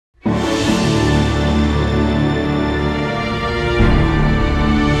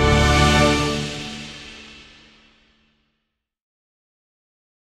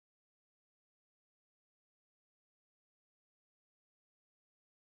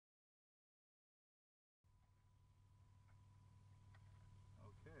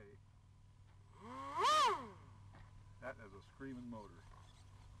motor.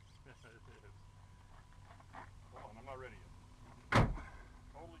 It is. Hold on, I'm not ready yet.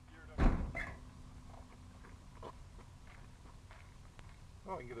 Totally geared up.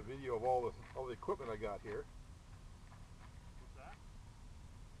 Oh, I can get a video of all the equipment I got here. What's that?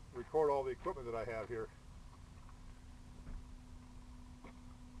 Record all the equipment that I have here.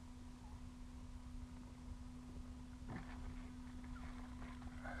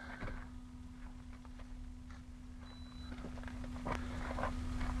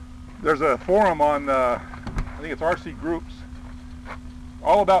 There's a forum on, I think it's RC Groups,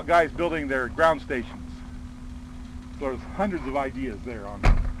 all about guys building their ground stations. So there's hundreds of ideas there on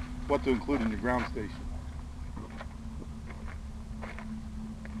what to include in your ground station.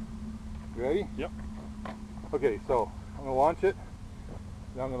 You ready? Yep. Okay, so I'm going to launch it.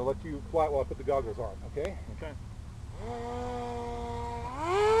 Now I'm going to let you fly it while I put the goggles on, okay? Okay.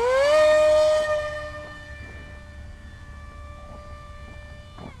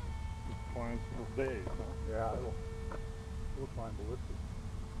 Flying for days, huh? Yeah, it'll fly ballistic.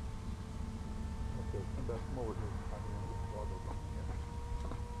 Okay, come over here.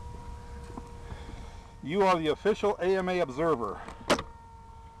 You are the official AMA observer. Just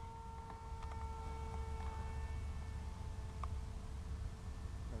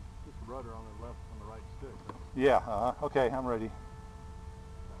a rudder on the left, on the right stick. Huh? Yeah, okay, I'm ready. Yeah,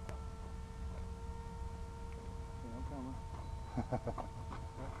 I'm coming.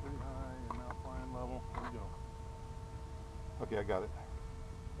 That's pretty high and now flying level. Here we go. Okay, I got it.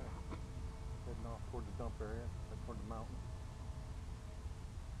 Okay. Heading off toward the dump area, toward the mountain.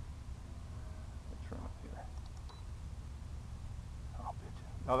 Trim it here. Oh, bitch.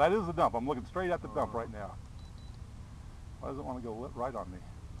 No, that is the dump. I'm looking straight at the dump right now. Why does it want to go right on me?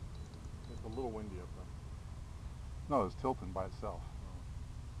 It's a little windy up there. No, it's tilting by itself.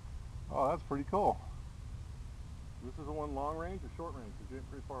 Oh, that's pretty cool. This is the one long range or short range? Because you're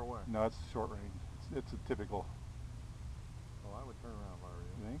getting pretty far away. No, it's short range. It's a typical. Oh, I would turn around if I were you.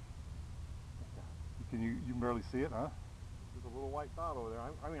 You think? You can barely see it, huh? There's a little white dot over there.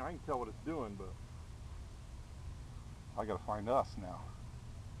 I mean, I can tell what it's doing, but I got to find us now.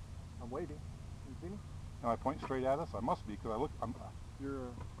 I'm waiting. You see me? Am I pointing straight at us? I must be, because You're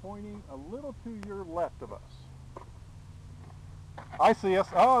pointing a little to your left of us. I see us.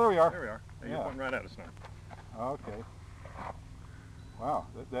 Oh, there we are. There we are. Hey, Yeah. You're pointing right at us now. Okay. Wow.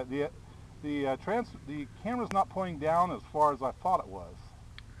 The camera's not pointing down as far as I thought it was.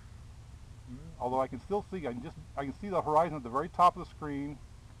 Although I can still see, I can see the horizon at the very top of the screen,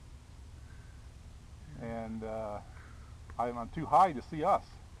 and I'm too high to see us.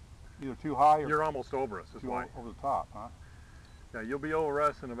 Either too high or You're almost over us. That's too why. over the top, huh? Yeah, you'll be over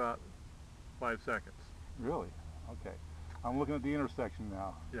us in about 5 seconds. Really? Okay. I'm looking at the intersection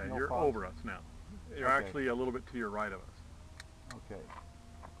now. Yeah, No you're pause. over us now. You're Okay. actually a little bit to your right of us. Okay.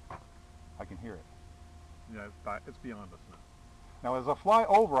 I can hear it. Yeah, it's beyond us now. Now, as I fly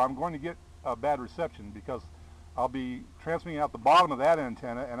over, I'm going to get a bad reception because I'll be transmitting out the bottom of that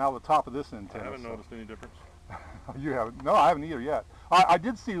antenna and out the top of this antenna. I haven't noticed any difference. You haven't? No, I haven't either yet. I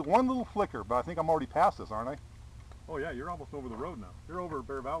did see one little flicker, but I think I'm already past this, aren't I? Oh yeah, you're almost over the road now. You're over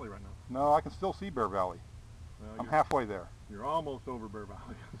Bear Valley right now. No, I can still see Bear Valley. Well, I'm halfway there. You're almost over Bear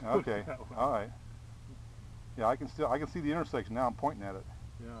Valley. Okay. All right. Yeah, I can see the intersection now. I'm pointing at it.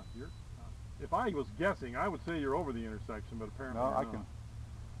 Yeah, if I was guessing, I would say you're over the intersection, but apparently No, you're I not. can.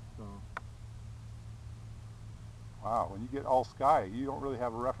 So. Wow, when you get all sky, you don't really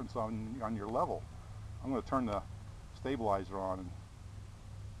have a reference on your level. I'm going to turn the stabilizer on. And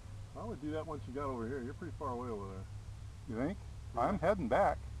I would do that once you got over here. You're pretty far away over there. you think? Yeah. I'm heading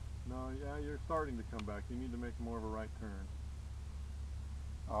back. No, yeah, you're starting to come back. You need to make more of a right turn.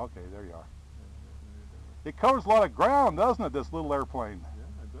 Oh, okay, there you are. Yeah, It covers a lot of ground, doesn't it, this little airplane?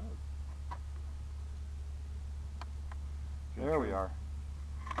 yeah, it does. There we are.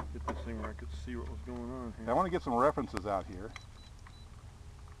 Get this thing where I could see what was going on here. I want to get some references out here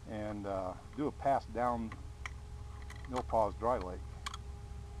and do a pass down No Pause Dry Lake.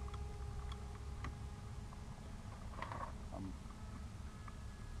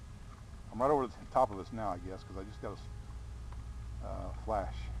 I'm right over the top of us now, I guess, because I just got a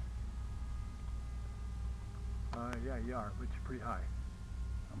flash. Yeah, you are, but you're pretty high.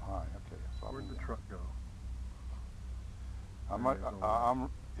 I'm high. Okay. So Where'd the truck go?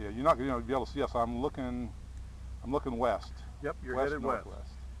 Yeah, you're not going to be able to see us. I'm looking west. Yep, you're West, headed west.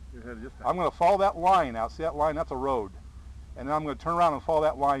 northwest. You're headed just I'm going to follow that line out. See that line? That's a road. And then I'm going to turn around and follow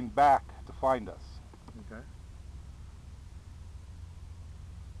that line back to find us. Okay.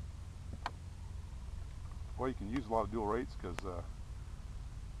 Well, you can use a lot of dual rates because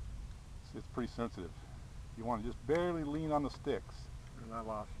it's pretty sensitive. You want to just barely lean on the sticks. And I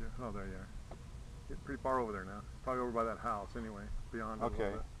lost you. Oh, there you are. Getting pretty far over there now. Probably over by that house anyway, beyond it a little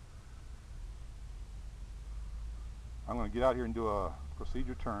Okay. bit. I'm going to get out here and do a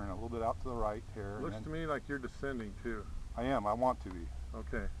procedure turn a little bit out to the right here. Looks to me like you're descending too. I am. I want to be.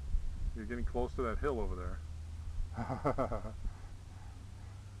 Okay. You're getting close to that hill over there.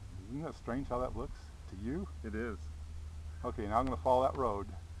 Isn't that strange how that looks to you? It is. Okay, now I'm going to follow that road.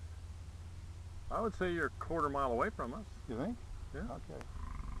 I would say you're a quarter mile away from us. You think? Yeah. Okay.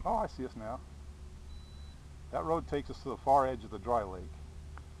 Oh, I see us now. That road takes us to the far edge of the dry lake.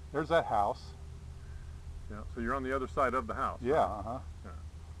 There's that house. Yeah. So you're on the other side of the house. Yeah, right? uh-huh. Yeah.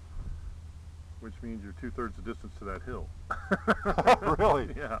 Which means you're 2/3 the distance to that hill.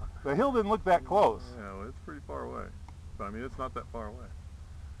 Really? Yeah. The hill didn't look that close. Yeah, well, it's pretty far away. But I mean, it's not that far away.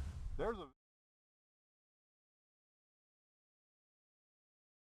 There's a...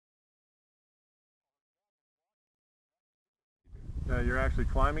 Yeah, you're actually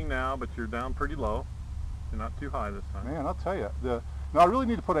climbing now, but you're down pretty low. You're not too high this time. Man, I'll tell you. No, I really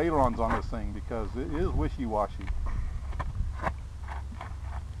need to put ailerons on this thing because it is wishy-washy.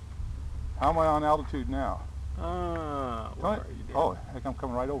 How am I on altitude now? What are you doing? Oh, heck, I'm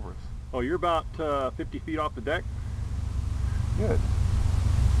coming right over us. Oh, you're about 50 feet off the deck. Good.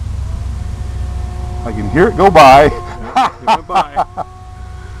 I can hear it go by. Yeah, it went by.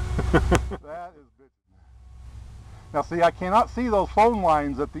 That is bitchin'. Now see, I cannot see those phone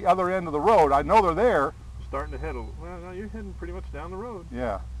lines at the other end of the road. I know they're there. You're starting to head well, no, you're heading pretty much down the road.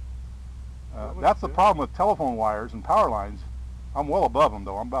 Yeah. looks That's the good. problem with telephone wires and power lines. I'm well above them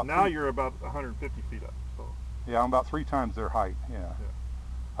though. I'm about Now you're about 150 feet up. So. Yeah, I'm about 3 times their height. Yeah.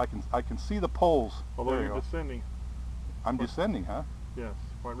 I can see the poles. Although There you you're go. descending. I'm descending, huh? Yes,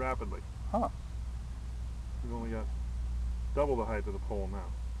 quite rapidly. Huh. You've only got double the height of the pole now.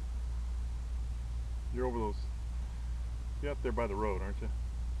 You're over those. You're up there by the road, aren't you?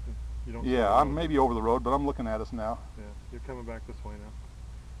 You don't. Yeah, I'm maybe over the road, but I'm looking at us now. Yeah, you're coming back this way now.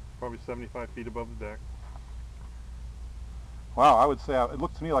 Probably 75 feet above the deck. Wow, I would say it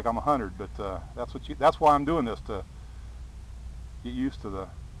looks to me like I'm 100, but that's why I'm doing this, to get used to the...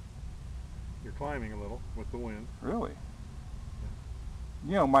 You're climbing a little with the wind. Really?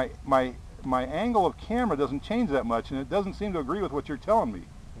 You know, my angle of camera doesn't change that much, and it doesn't seem to agree with what you're telling me.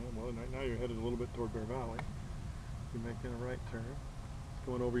 Yeah, well, right now you're headed a little bit toward Bear Valley. You're making a right turn. It's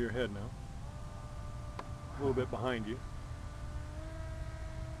going over your head now. A little bit behind you.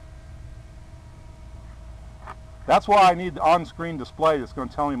 That's why I need the on-screen display that's going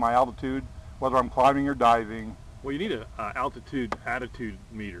to tell me my altitude, whether I'm climbing or diving. Well, you need an altitude attitude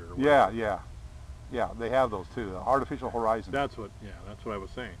meter. Or Yeah, they have those too, the artificial horizon. That's what I was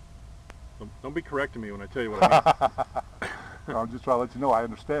saying. Don't be correcting me when I tell you what I mean. I'm just trying to let you know I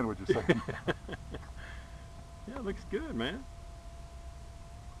understand what you're saying. Yeah, it looks good, man.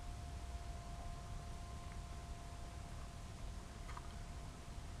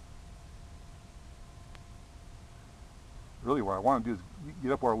 Really, what I want to do is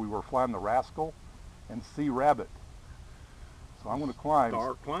get up where we were flying the Rascal and see rabbit. So I'm going to climb.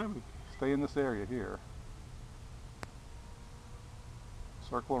 Start climbing. Stay in this area here.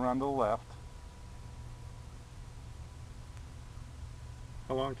 Circle around to the left.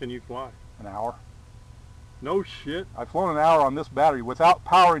 How long can you fly? An hour. No shit. I've flown an hour on this battery without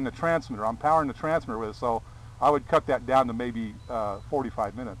powering the transmitter. I'm powering the transmitter with it, so I would cut that down to maybe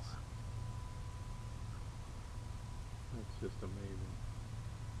 45 minutes. That's just amazing.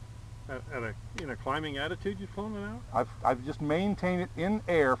 In a climbing attitude, you've flown an hour? I've just maintained it in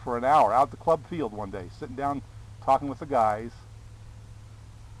air for an hour out at the club field one day, sitting down talking with the guys.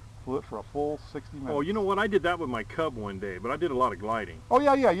 Flew it for a full 60 minutes. Oh, you know what? I did that with my Cub one day, but I did a lot of gliding. Oh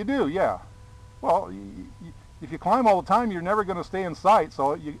yeah, you do, yeah. Well, if you climb all the time, you're never going to stay in sight.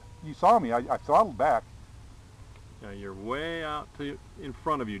 So you saw me. I throttled back. Yeah, you're way out in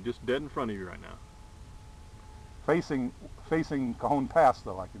front of you, just dead in front of you right now. Facing Cajon Pass,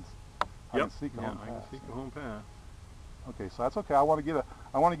 though, I can see Cajon Pass. I can see Cajon Pass. Okay, so that's okay. I want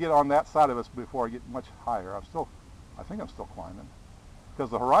to get on that side of us before I get much higher. I think I'm still climbing,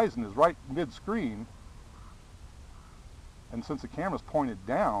 because the horizon is right mid-screen, and since the camera's pointed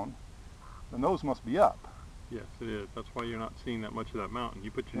down, the nose must be up. Yes, it is. That's why you're not seeing that much of that mountain.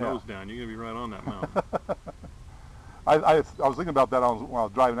 You put your nose down, you're going to be right on that mountain. I was thinking about that while I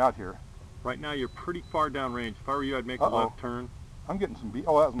was driving out here. Right now, you're pretty far down range. If I were you, I'd make a left turn. I'm getting some beat.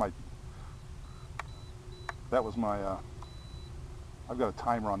 Oh, that was my, I've got a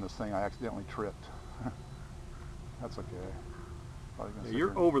timer on this thing. I accidentally tripped. That's okay. Yeah,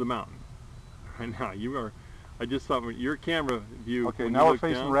 you're over the mountain right now. You are, I just saw your camera view. Okay, now we're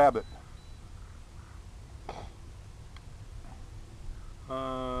facing rabbit.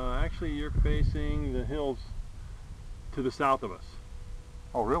 actually, you're facing the hills to the south of us.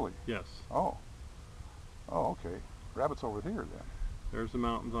 Oh, really? Yes. Oh. Oh, okay. Rabbit's over here then. There's the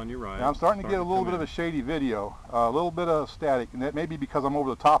mountains on your right. Now I'm starting to get a little bit of a shady video, a little bit of static, and that may be because I'm over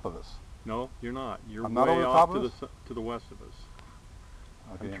the top of us. No, you're not. You're I'm way not over the off top to of the to the west of us.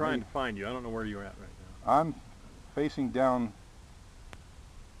 Okay, I'm trying to find you. I don't know where you're at right now. I'm facing down.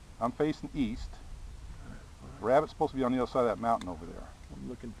 I'm facing east. Rabbit's supposed to be on the other side of that mountain over there. I'm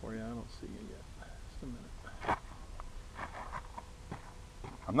looking for you. I don't see you yet. Just a minute.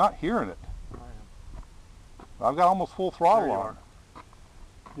 I'm not hearing it. I am. I've got almost full throttle There you on. are.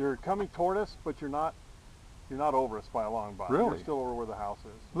 You're coming toward us, but you're not over us by a long by. Really? You're still over where the house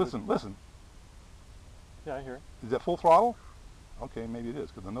is. Listen, listen. Yeah, I hear it. Is that full throttle? Okay, maybe it is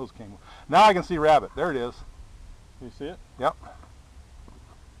because the nose came. Now I can see rabbit. There it is. Can you see it? Yep.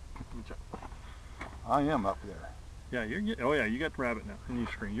 Let me check. I am up there. Yeah, oh yeah, you got the rabbit now in your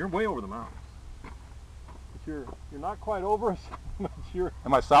screen. You're way over the mountains. But you're not quite over us, but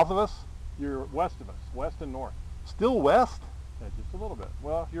Am I south of us? you're west of us, west and north. Still west? Yeah, just a little bit.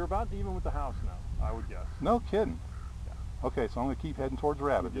 Well, you're about even with the house now, I would guess. No kidding. Yeah. Okay, so I'm going to keep heading towards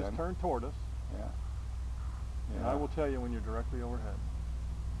rabbit You just then. turn toward us, Yeah. and I will tell you when you're directly overhead.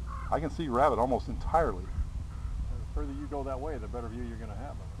 I can see rabbit almost entirely. The further you go that way, the better view you're going to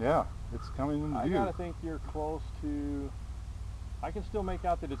have of it. Yeah, it's coming into I view. gotta think you're close to. I can still make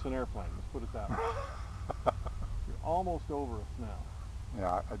out that it's an airplane. Let's put it that way. You're almost over us now.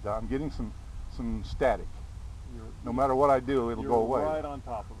 Yeah, I'm getting some static. You're, No matter what I do, it'll you're go away. right on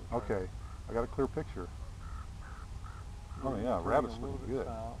top of us. Okay, Right? I got a clear picture. Oh You're yeah, turning rabbit's a little looking bit good.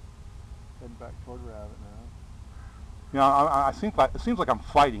 south, heading back toward rabbit now. You know, I think it seems like I'm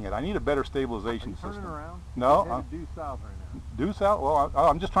fighting it. I need a better Are stabilization you turning system. around? No, You're headed due south right now. due south. Well,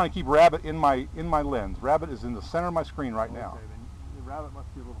 I'm just trying to keep rabbit in my lens. Rabbit is in the center of my screen right now. Okay, then the rabbit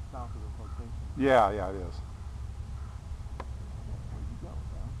must be a little south of this location. Yeah, yeah, it is. Where'd you go,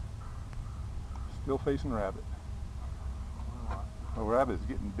 Sam? Still facing rabbit. All right. Oh, rabbit is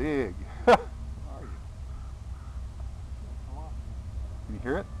getting big. Where are you? Come on. Can you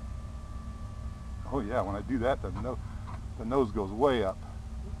hear it? Oh yeah, when I do that, the nose goes way up.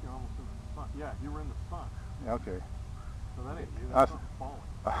 I think you're almost in the sun. Yeah, you were in the sun. Yeah, okay. So that ain't you. That's not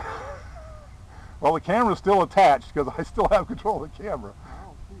falling. Well, the camera's still attached because I still have control of the camera. I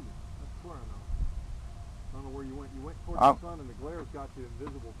don't see you. That's where I know. I don't know where you went. You went towards the sun and the glare's got you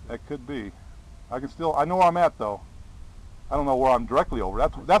invisible. That could be. I know where I'm at though. I don't know where I'm directly over.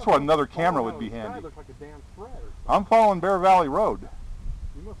 That's where another camera would be The handy. sky looks like a damn thread or something. I'm following Bear Valley Road.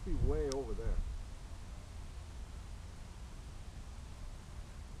 You must be way over there.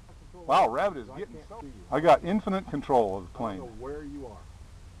 Wow, rabbit is getting. I can't see you. I got infinite control of the I plane. don't know where you are.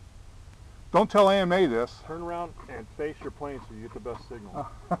 Don't tell AMA this. Turn around and face your plane so you get the best signal.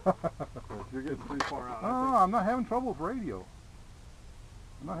 You're getting pretty far out. No, I'm not having trouble with radio.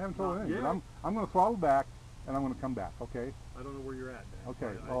 I'm not having trouble with anything. yet. I'm going to throttle back and I'm going to come back. Okay. I don't know where you're at, Dan.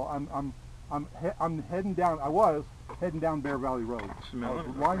 Okay. Well, I'm heading down. I was heading down Bear Valley Road. I was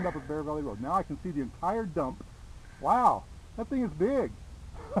lined up with Bear Valley Road. Now I can see the entire dump. Wow, that thing is big.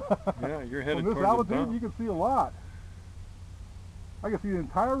 Yeah, you're headed From this towards altitude, the dump. you can see a lot. I can see the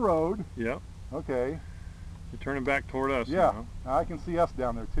entire road. Yep. Okay. You're turning back toward us Yeah. now. Now I can see us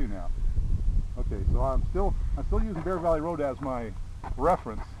down there too now. Okay, so I'm still using Bear Valley Road as my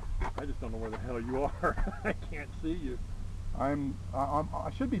reference. I just don't know where the hell you are. I can't see you.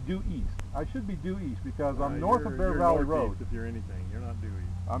 I should be due east. I should be due east because I'm north of Bear you're Valley northeast Road. If you're anything, you're not due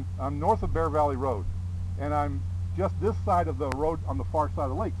east. I'm north of Bear Valley Road, and I'm just this side of the road on the far side of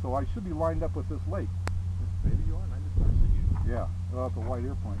the lake. So I should be lined up with this lake. Maybe you are, and I just don't see you. Yeah. Well, it's a white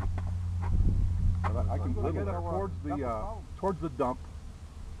airplane. But I can get up towards the dump.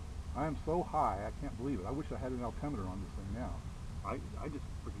 I am so high, I can't believe it. I wish I had an altimeter on this thing now. I just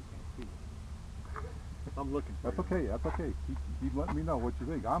freaking can't see you. I'm looking for That's you. okay. That's okay. Keep letting me know what you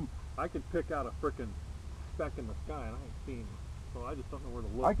think. I can pick out a frickin' speck in the sky, and I ain't seeing it. So I just don't know where to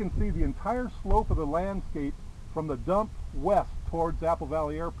look. I can see the entire slope of the landscape from the dump west towards Apple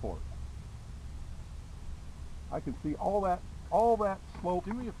Valley Airport. I can see all that slope.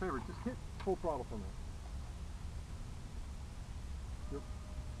 Do me a favor, just hit full throttle for me.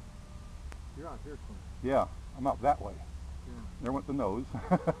 You're out here somewhere. Yeah, I'm out that way. Yeah. There went the nose.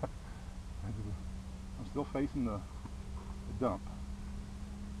 I'm still facing the dump.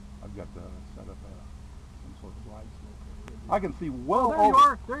 I've got set up some sort of glide slope. I can see well there over. you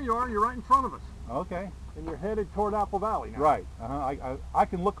are. There you are. You're right in front of us. Okay. And you're headed toward Apple Valley now. Right. I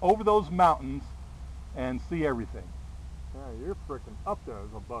can look over those mountains and see everything. Yeah, you're frickin' up there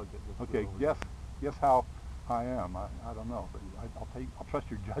as a bug that just Okay. flew over Guess how I am. I don't know, but I'll trust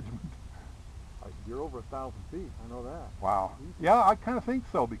your judgment. You're over 1,000 feet. I know that. Wow. Yeah, I kind of think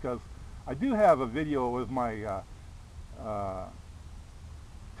so, because I do have a video with my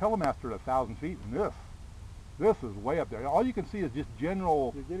Telemaster at 1,000 feet, and this is way up there. All you can see is just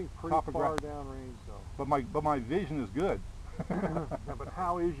general. You're getting pretty far downrange, though. But my vision is good. Yeah, but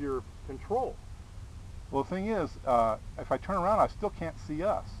how is your control? Well, the thing is, if I turn around, I still can't see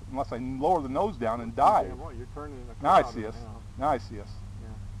us unless I lower the nose down and dive. Damn right, you're turning in a Now I cloud see us. now. Now I see us.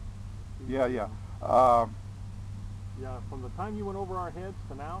 Yeah. Yeah. Yeah, from the time you went over our heads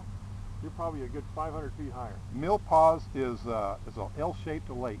to now, you're probably a good 500 feet higher. Mill Paws is a L-shaped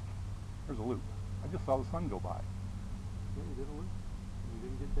lake. There's a loop. I just saw the sun go by. Yeah, you did a loop. You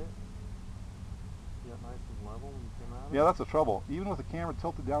didn't get dead. You got nice and level when you came out of Yeah, it. that's the trouble. Even with the camera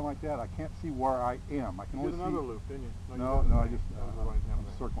tilted down like that, I can't see where I am. I can You only did see. another loop, didn't you? No, you I just I'm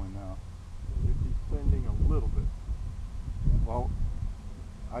there. circling now. You're descending a little bit. Well,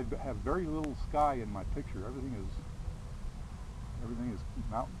 I have very little sky in my picture. Everything is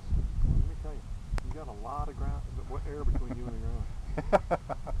mountains. Well, let me tell you, you got a lot of air between you and the ground.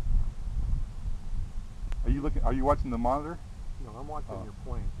 Are you watching the monitor? No, I'm watching your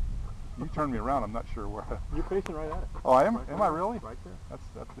plane. You turned me around. I'm not sure where. You're facing right at it. Oh, I am. Right Am I really? Right there. That's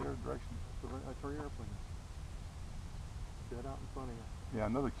their direction. That's where your airplane is. Dead out in front of you. Yeah,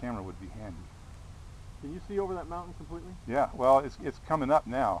 another camera would be handy. Can you see over that mountain completely? Yeah. Well, it's coming up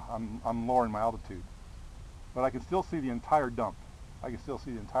now. I'm lowering my altitude, but I can still see the entire dump. I can still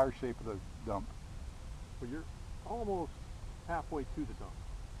see the entire shape of the dump. Well, you're almost halfway to the dump.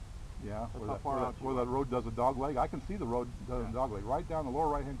 Yeah, That's how far out where that road does a dog leg. I can see the road does a dog leg right down the lower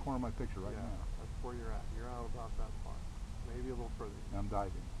right-hand corner of my picture right now. That's where you're at. You're out about that far. Maybe a little further. And I'm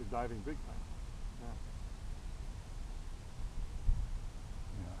diving. You're diving big time.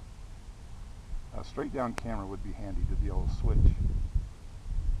 Yeah. A straight down camera would be handy to be able to switch.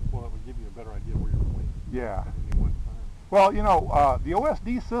 Well, it would give you a better idea where you're pointing. Yeah. At any one time. Well, you know, the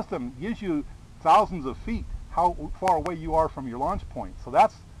OSD system gives you thousands of feet how far away you are from your launch point. So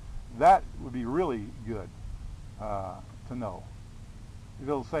that would be really good to know.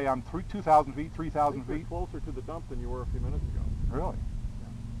 It'll say I'm 2,000 feet, 3,000 feet. You're closer to the dump than you were a few minutes ago. Really? Yeah.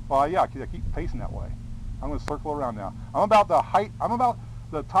 Well, yeah, I keep pacing that way. I'm going to circle around now. I'm about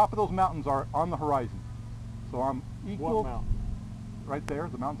the top of those mountains are on the horizon. So I'm equal. What mountain? Right there,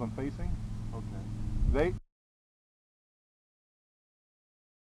 the mountains I'm facing. Okay.